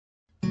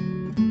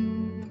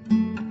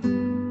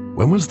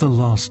When was the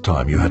last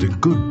time you had a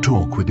good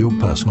talk with your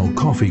personal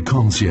coffee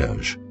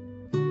concierge?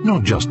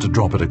 Not just to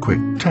drop it a quick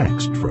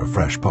text for a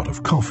fresh pot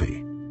of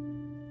coffee.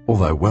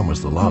 Although when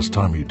was the last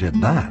time you did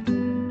that?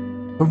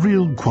 A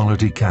real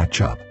quality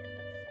catch-up,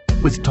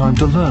 with time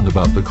to learn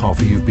about the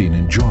coffee you've been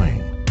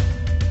enjoying,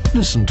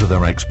 listen to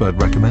their expert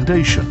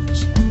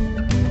recommendations,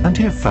 and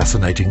hear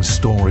fascinating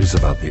stories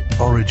about the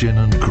origin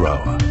and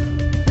grower.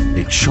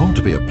 It's sure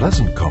to be a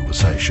pleasant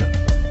conversation,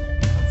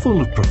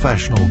 full of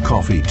professional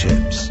coffee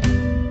tips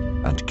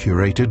and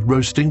curated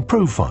roasting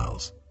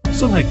profiles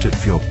selected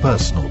for your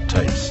personal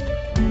taste.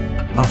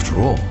 After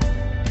all,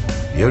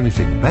 the only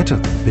thing better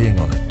than being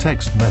on a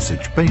text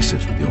message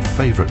basis with your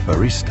favorite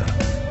barista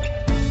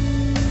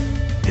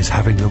is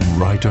having them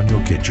right on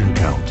your kitchen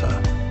counter.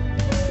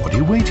 What are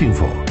you waiting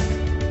for?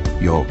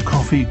 Your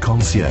coffee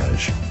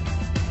concierge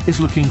is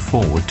looking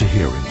forward to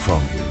hearing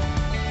from you.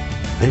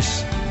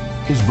 This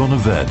is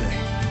Bonaverde.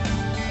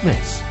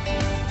 This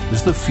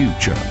is the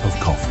future of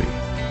coffee.